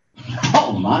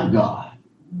 Oh, my God.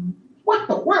 What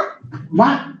the world?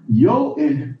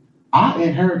 Our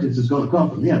inheritance is going to come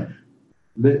from Him.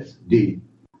 Let's dig.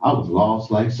 I was lost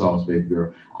like sauce, baby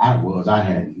girl. I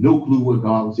had no clue what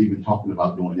God was even talking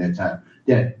about during that time.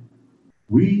 That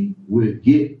we would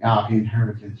get our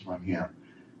inheritance from Him.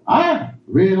 I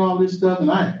read all this stuff,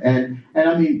 and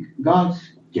I mean, God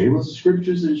gave us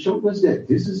scriptures and showed us that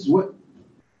this is what.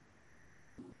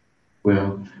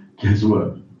 Well, guess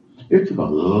what? It took a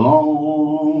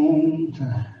long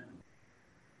time.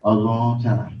 A long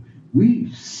time.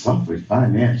 We suffered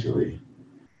financially.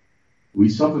 We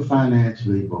suffered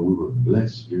financially, but we were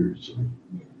blessed spiritually.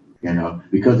 You know,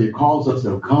 because it calls us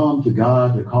to come to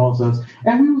God, it calls us,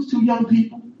 and we was two young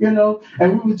people, you know,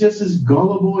 and we were just as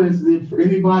gullible as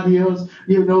anybody else,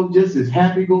 you know, just as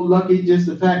happy-go-lucky. Just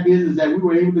the fact is that we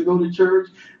were able to go to church.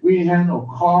 We didn't have no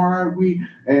car.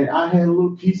 And I had a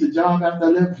little piece of job after I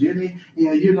left Jimmy,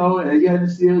 and you know, and yet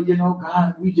still, you know,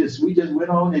 God, we just went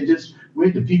on and just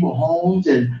went to people's homes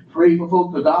and prayed for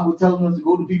folks. Because God was telling us to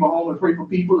go to people's homes and pray for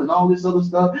people and all this other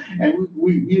stuff, and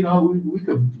we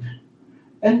could.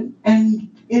 And in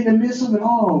the midst of it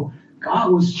all,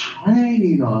 God was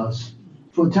training us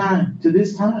for time to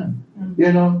this time.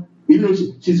 You know, even though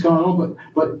she's gone on,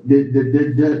 but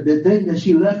the thing that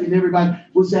she left in everybody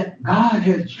was that God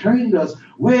had trained us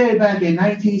way back in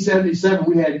 1977.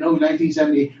 We had no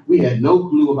 1978. We had no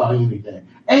clue about anything,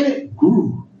 and it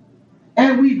grew,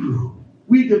 and we grew.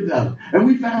 We developed, and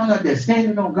we found out that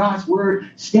standing on God's word,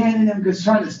 standing and just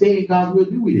trying to stay in God's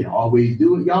will, we didn't always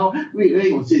do it, y'all. We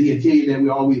ain't gonna sit here and tell you that we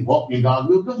always walked in God's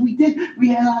will, because we did. We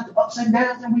had our ups and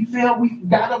downs, and we fell. We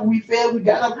got up, we fell. We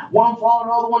got up. One fall,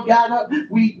 the other one got up.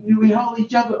 We held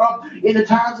each other up in the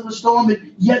times of the storm,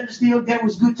 and yet still there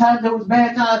was good times, there was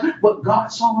bad times, but God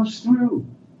saw us through.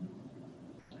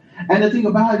 And the thing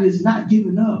about it is not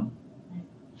giving up.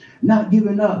 Not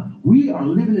giving up. We are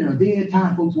living in a day and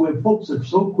time, folks, where folks are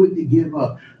so quick to give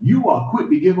up. You are quick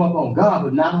to give up on God,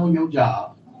 but not on your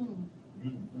job.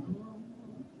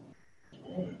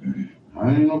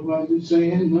 I ain't nobody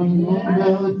saying nothing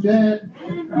about that.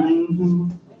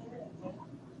 Mm-hmm.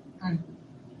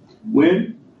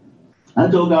 When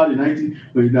I told God in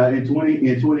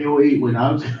 2008, when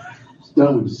I was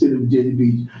done with the city of Virginia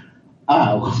Beach,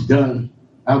 I was done.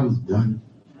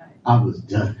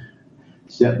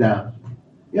 Stepped out.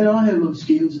 You know, I had little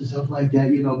skills and stuff like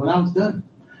that, you know, but I was done.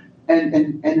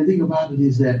 And the thing about it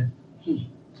is that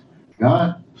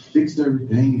God fixed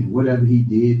everything, and whatever he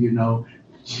did, you know,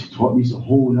 taught me some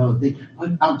whole nother thing.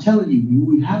 But I'm telling you,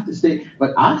 we have to stay.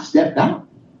 But I stepped out.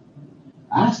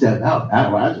 I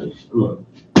just, look,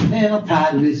 man, I'm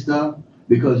tired of this stuff.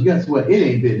 Because guess what? It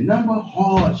ain't been nothing but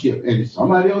hardship. And if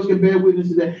somebody else can bear witness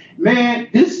to that, man,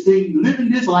 this thing, living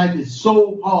this life is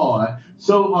so hard,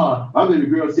 so hard. My little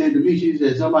girl said to me, she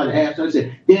said, somebody asked her,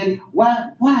 said, Daddy,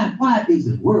 why is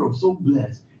the world so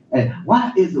blessed? And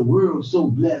why is the world so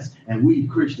blessed and we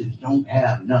Christians don't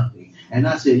have nothing? And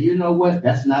I said, you know what?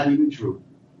 That's not even true.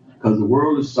 Because the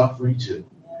world is suffering too.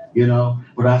 You know,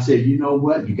 but I said, you know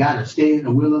what? You got to stay in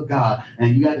the will of God,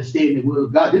 and you got to stay in the will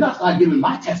of God. Then I started giving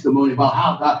my testimony about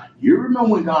how God, you remember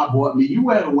when God brought me, you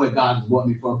remember where God has brought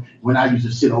me from, when I used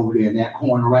to sit over there in that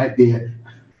corner right there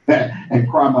and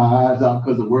cry my eyes out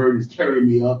because the word is carrying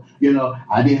me up. You know,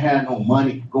 I didn't have no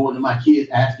money, going to my kids,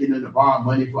 asking them to borrow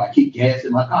money before I keep gas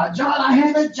in my car. John, I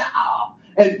had a job.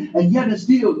 And yet it's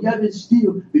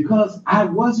still, because I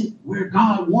wasn't where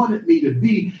God wanted me to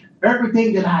be,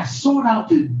 everything that I sought out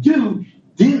to do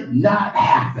did not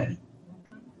happen.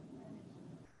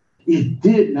 It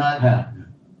did not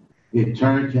happen. It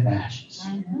turned to ashes.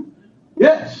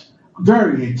 Yes,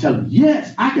 very intelligent.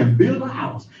 Yes, I can build a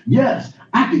house. Yes,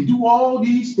 I can do all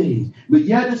these things. But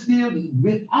yet and still,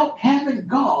 without having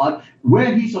God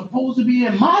where he's supposed to be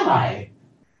in my life,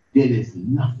 there is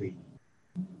nothing.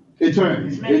 It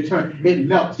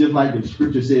melts, just like the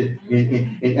scripture said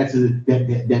in Exodus,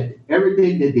 that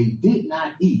everything that they did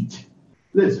not eat,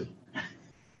 listen,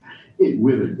 it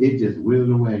withered. It just withered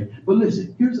away. But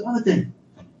listen, here's the other thing.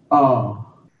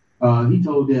 He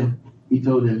told them,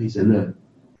 he said, look,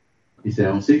 he said,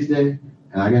 on 6th day,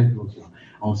 and I got to go to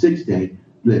on 6th day,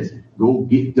 listen, go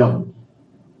get double.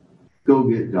 Go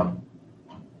get double.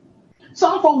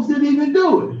 Some folks didn't even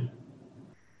do it.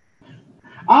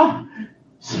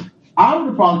 I would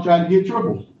have probably tried to get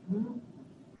triple.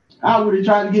 I would have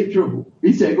tried to get triple.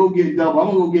 He said, go get double.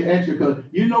 I'm going to go get extra because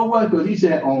you know what? Because he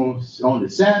said on the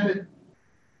Sabbath,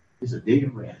 it's a day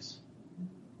of rest.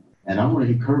 And I want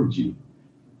to encourage you.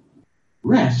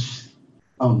 Rest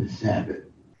on the Sabbath.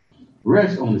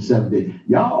 Rest on the 7th day.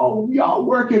 Y'all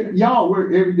work every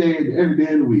day of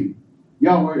the week.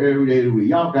 Y'all work every day of the week.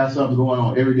 Y'all got something going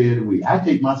on every day of the week. I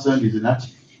take my Sundays and I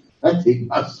take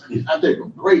a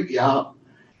break, y'all.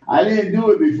 I didn't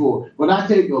do it before, but I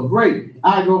take a break.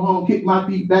 I go home, kick my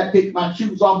feet back, take my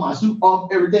shoes off, my suit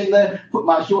off, everything like that, put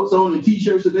my shorts on and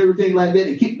t-shirts and everything like that,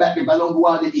 and kick back if I don't go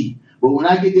out to eat. But when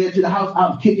I get there to the house,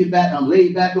 I'm kicking back, I'm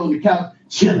laid back on the couch,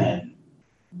 chilling.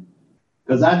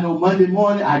 Because I know Monday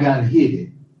morning, I got to hit it.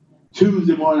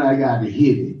 Tuesday morning, I got to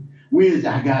hit it. Wednesday,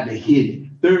 I got to hit it.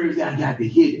 Thursday, I got to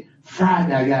hit it.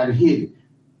 Friday, I got to hit it.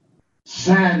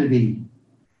 Saturday,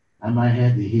 I might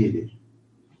have to hit it.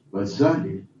 But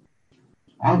Sunday,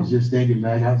 I was just thinking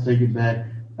back. I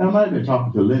might have been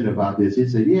talking to Linda about this. He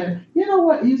said, yeah, you know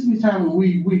what? It used to be time when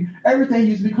we everything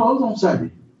used to be closed on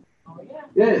Sunday. Oh, yeah.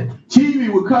 Yeah.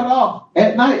 TV would cut off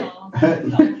at night.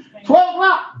 12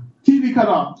 o'clock. TV cut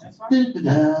off. That's right. And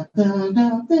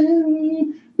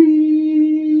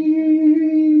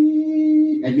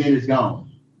then it's gone.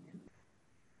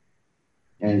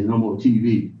 And there's no more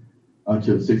TV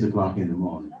until 6 o'clock in the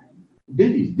morning.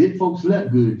 Then folks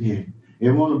slept good then.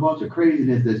 It wasn't a bunch of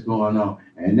craziness that's going on.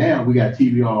 And now we got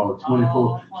TV on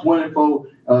 24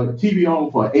 TV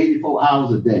on for 84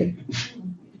 hours a day.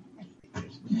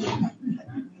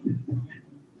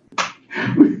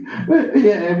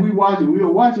 Yeah, and we watch it. We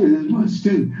don't watch it as much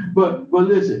too. But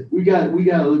listen, we have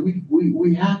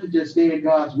to just stay in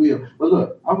God's will. But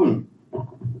look,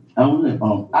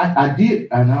 I did,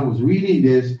 and I was reading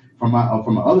this from my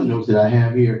other notes that I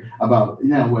have here about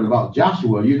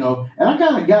Joshua, and I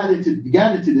kind of got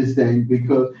into this thing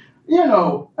because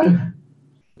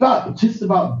God, just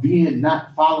about being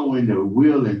not following the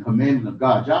will and commandment of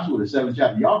God. Joshua the 7th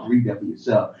chapter, y'all can read that for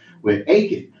yourself. With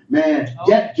Achan, man,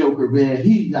 that joker, man,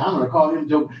 I'm gonna call him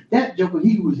Joker. That joker,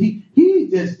 he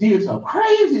just did some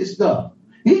crazy stuff.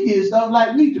 He did stuff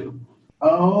like we do.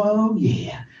 Oh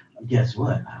yeah, guess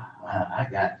what? I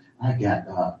got.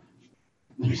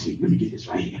 Let me see. Let me get this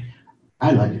right here.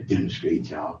 I like to demonstrate,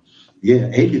 y'all. Yeah,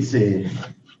 Achan said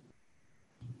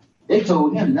they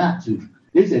told him not to.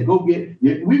 They said, go get.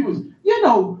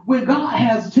 When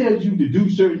God tells you to do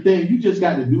certain things, you just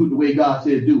got to do it the way God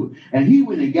said do it. And he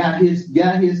went and got his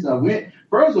stuff.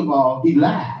 First of all, he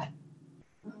lied.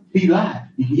 He lied.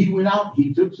 He went out.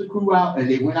 He took the crew out,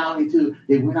 and they went out into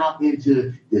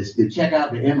this to check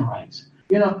out the Amorites.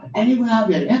 And he went out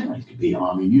there. The Amorites could be an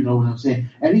army. You know what I'm saying?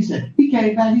 And he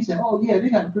came back. He said, oh yeah, they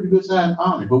got a pretty good sized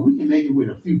army, but we can make it with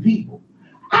a few people.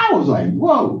 I was like,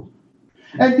 whoa.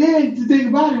 And then the thing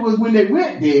about it was when they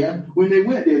went there,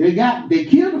 they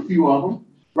killed a few of them,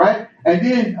 right? And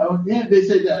then they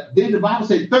said then the Bible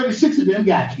said 36 of them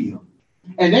got killed,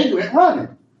 and they went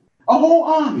running, a whole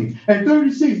army, and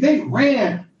 36 they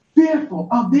ran fearful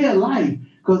of their life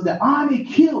because the army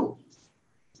killed.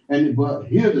 But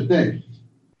here's the thing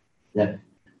that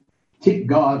ticked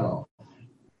God off.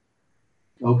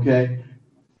 Okay,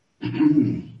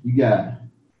 you got.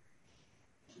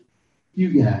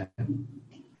 You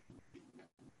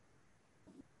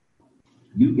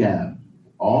got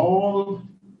all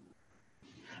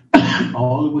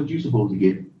of what you're supposed to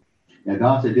get. Now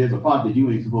God said there's a part that you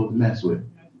ain't supposed to mess with.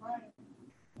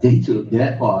 They took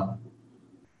that part.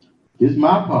 This is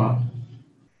my part.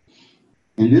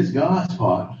 And this God's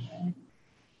part.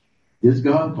 This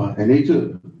God's part. And they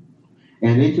took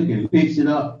and fixed it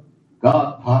up.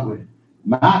 God's part with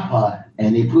my part.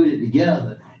 And they put it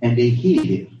together and they hid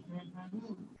it.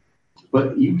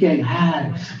 But you can't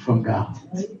hide from God.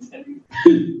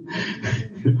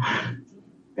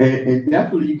 and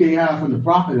definitely you can't hide from the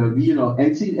prophet and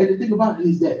the thing about it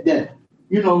is that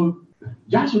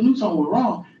Joshua knew something was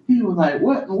wrong. He was like,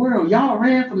 what in the world? Y'all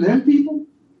ran from them people?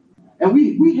 And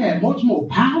we had much more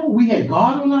power. We had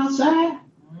God on our side.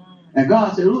 And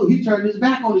God said, look, he turned his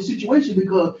back on the situation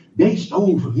because they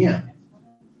stole from him.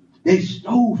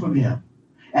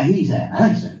 And he said,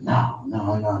 no.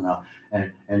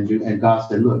 And God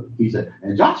said, look, he said,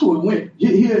 and Joshua went,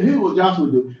 here's what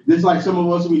Joshua do. Just like some of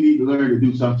us, we need to learn to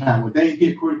do sometime. When things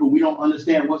get critical, we don't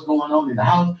understand what's going on in the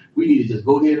house. We need to just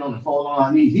go ahead on and fall on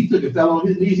our knees. He took and fell on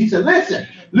his knees. He said,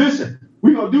 listen,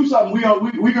 we're going to do something.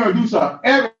 We're going to do something.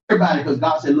 Everybody, because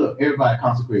God said, look, everybody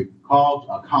called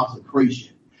a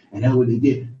consecration. And that's what they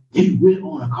did. They went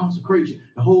on a consecration.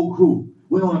 The whole crew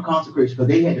went on a consecration because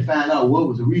they had to find out what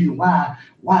was the reason why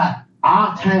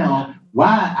our town,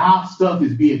 why our stuff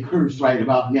is being cursed right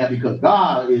about now, because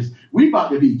we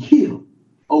about to be killed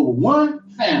over one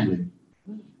family.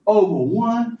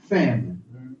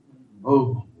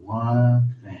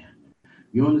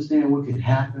 You understand what could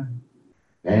happen?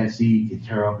 Bad seed can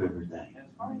tear up everything.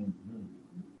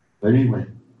 But anyway,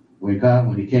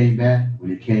 when he came back,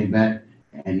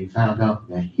 and he found out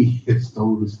that he had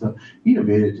stolen stuff, he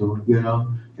admitted to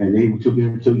him, and they took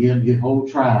him, his whole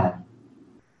tribe.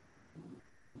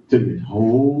 Took his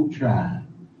whole tribe.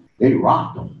 They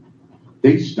rocked him.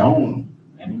 They stoned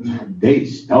him. They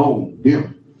stoned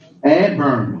him and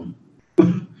burned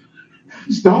him.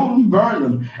 Stoned him, burned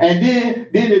him. And then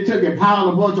they took and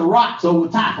piled a bunch of rocks over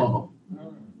top of him.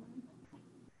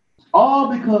 All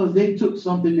because they took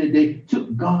something that they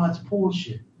took God's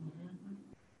portion.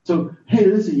 So, hey,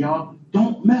 listen, y'all,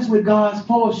 don't mess with God's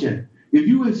portion. If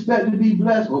you expect to be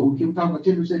blessed, we keep talking about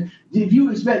 10%. If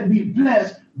you expect to be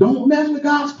blessed, don't mess with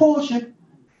God's portion.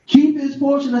 Keep his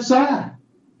portion aside.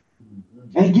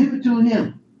 and give it to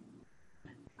him.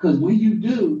 Because when you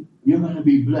do, you're going to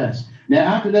be blessed. Now,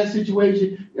 after that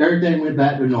situation, everything went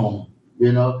back to normal.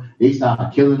 You know, they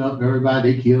started killing up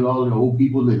everybody. They killed all the old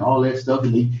people and all that stuff.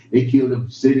 And they killed the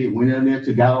city and went in there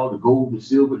to got all the gold, the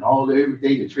silver, and all the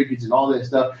everything, the trinkets and all that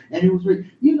stuff. And it was rich.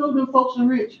 You know, them folks are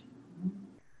rich.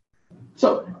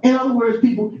 So, in other words,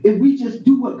 people, if we just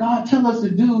do what God tells us to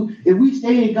do, if we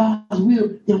stay in God's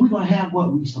will, then we're going to have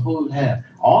what we're supposed to have.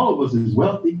 All of us is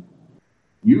wealthy.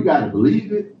 You got to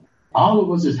believe it. All of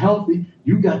us is healthy.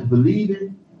 You got to believe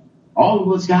it. All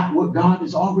of us got what God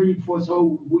has already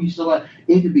foretold. We saw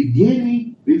in the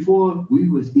beginning, before we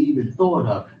was even thought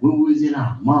of, when we was in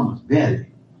our mama's belly.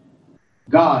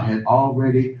 God had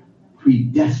already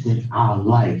predestined our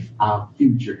life, our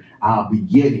future, our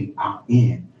beginning, our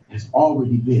end has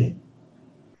already been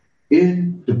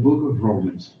in the book of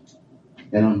Romans.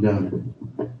 And I'm done.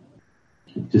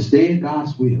 To stay in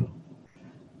God's will.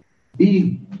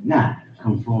 Be not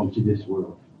conformed to this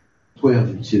world.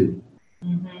 12:2.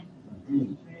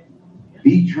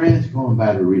 Be transformed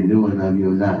by the renewing of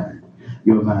your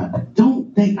mind.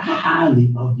 Don't think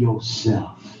highly of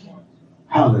yourself.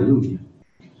 Hallelujah.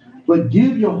 But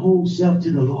give your whole self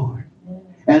to the Lord.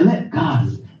 And let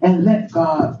God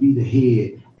be the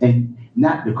head and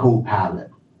not the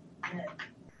co-pilot.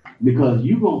 Because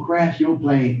you're going to crash your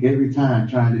plane every time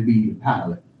trying to be the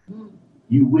pilot.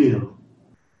 You will.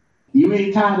 You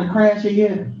ain't tired of crashing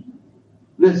yet?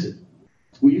 Listen.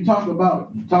 When you talk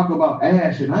about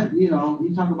ash, and you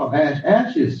talk about ash.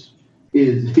 Ashes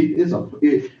is defined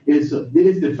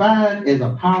as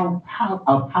a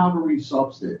powdery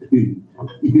substance. And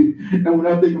when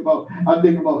I think about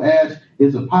ash,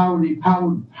 it's a powdery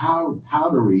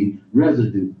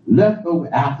residue left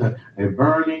over after a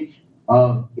burning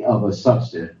of a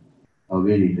substance of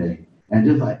anything. And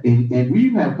just like and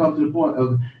we have come to the point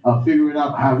of figuring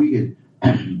out how we can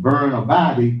burn a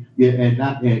body, and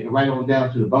not right on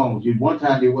down to the bones. One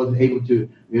time they wasn't able to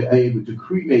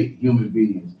cremate human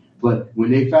beings, but when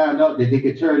they found out that they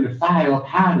could turn the fire up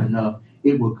high enough,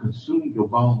 it will consume your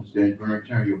bones, then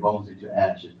turn your bones into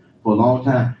ashes. For a long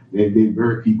time, they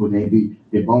bury people, and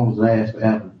their bones last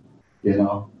forever. You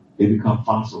know, they become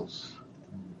fossils,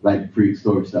 like the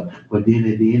prehistoric stuff. But then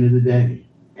at the end of the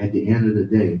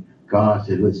day, God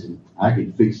said, "Listen, I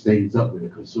can fix things up with a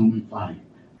consuming fire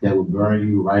that will burn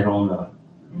you right on up."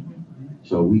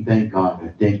 So we thank God. I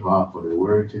thank God for the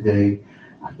word today.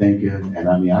 I thank Him. And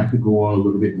I could go on a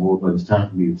little bit more, but it's time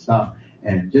for me to stop.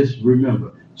 And just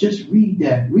remember, just read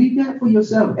that. Read that for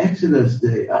yourself. Exodus,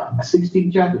 the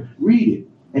 16th chapter. Read it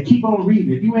and keep on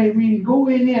reading. If you ain't reading, go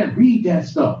in there and read that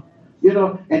stuff. You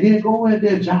know, and then go in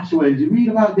there, Joshua, and read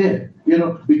about that. You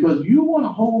know, because you want to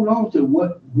hold on to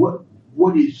what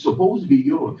is supposed to be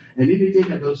yours. And anything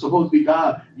that's supposed to be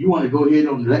God, you want to go ahead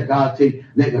and let God,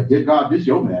 this is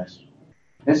your mess.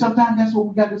 And sometimes that's what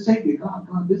we got to say to God,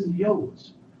 this is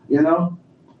yours. You know?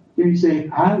 Then you say,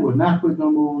 I will not put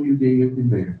no more on you than you can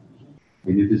bear.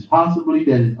 And if it's possibly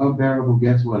that it's unbearable,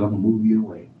 guess what? I'm going to move you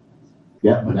away.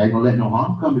 Yeah, but I ain't going to let no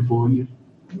harm come before you.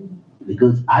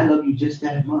 Because I love you just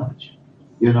that much.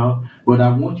 You know? But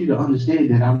I want you to understand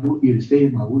that I want you to stay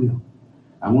in my will.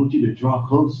 I want you to draw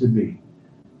close to me.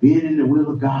 Being in the will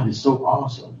of God is so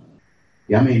awesome.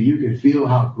 Yeah, you can feel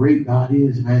how great God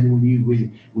is. Imagine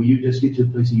when you just get to a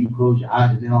place and you close your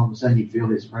eyes, and then all of a sudden you feel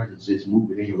His presence just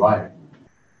moving in your life.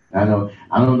 I don't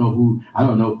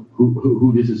know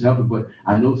who this is helping, but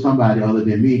I know somebody other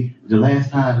than me. The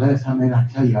last time, man, I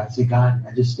tell you, I say, God,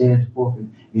 I just stand forth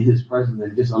in His presence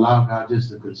and just allow God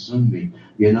just to consume me,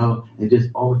 you know, and just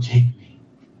overtake me.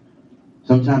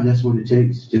 Sometimes that's what it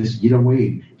takes. Just get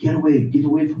away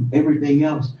from everything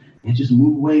else. And just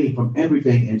move away from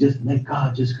everything and just let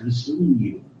God just consume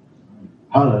you.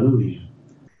 Hallelujah.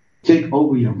 Take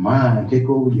over your mind. Take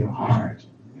over your heart.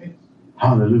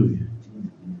 Hallelujah.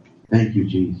 Thank you,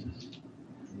 Jesus.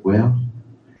 Well,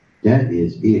 that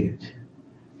is it.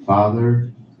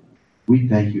 Father, we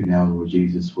thank you now, Lord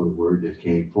Jesus, for the word that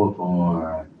came forth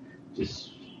on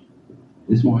just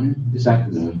this morning, this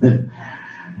afternoon.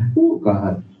 Oh,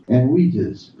 God. And we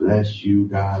just bless you,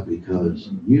 God, because,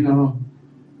 you know,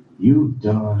 you've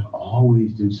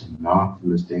always do some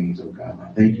marvelous things, oh God.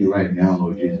 I thank you right now,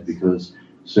 Lord Jesus, because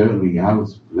certainly I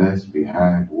was blessed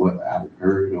behind what I've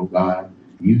heard, oh God,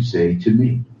 you say to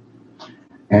me.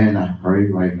 And I pray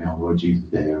right now, Lord Jesus,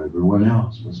 that everyone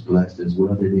else was blessed as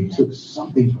well, that they took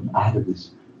something from out of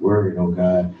this word, oh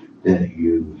God, that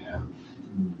you have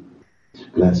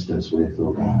blessed us with,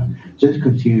 oh God. Just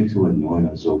continue to anoint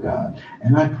us, oh God.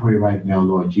 And I pray right now,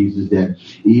 Lord Jesus, that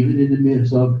even in the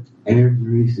midst of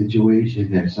every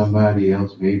situation that somebody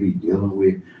else may be dealing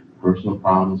with, personal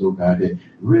problems, oh God, that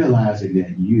realizing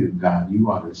that you, God,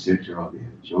 you are the center of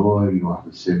their joy, you are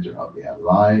the center of their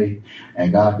life.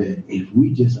 And God, that if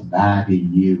we just abide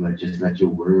in you and just let your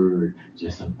word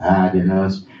just abide in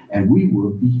us, and we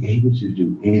will be able to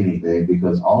do anything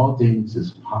because all things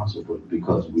is possible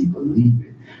because we believe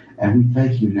it. And we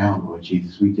thank you now, Lord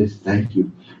Jesus. We just thank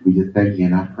you. We just thank you.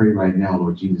 And I pray right now,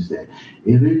 Lord Jesus, that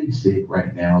if any's sick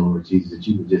right now, Lord Jesus, that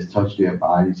you would just touch their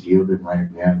bodies, heal them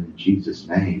right now in Jesus'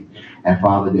 name. And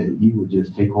Father, that you would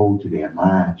just take hold to their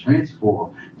mind,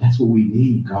 transform. That's what we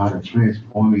need, God, a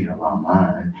transforming of our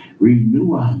mind.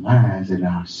 Renew our minds and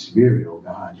our spirit, oh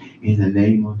God, in the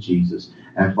name of Jesus.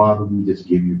 And Father, we just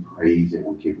give you praise and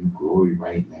we give you glory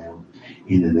right now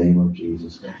in the name of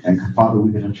Jesus. And Father,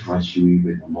 we're going to trust you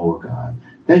even more, God.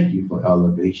 Thank you for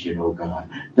elevation, oh God.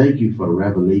 Thank you for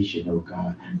revelation, oh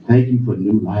God. Thank you for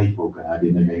new life, oh God,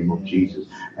 in the name of Jesus.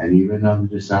 And even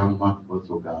under the sound of my voice,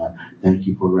 oh God, thank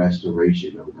you for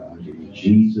restoration, oh God. In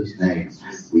Jesus' name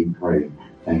we pray.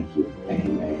 Thank you.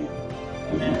 Amen.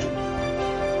 Amen.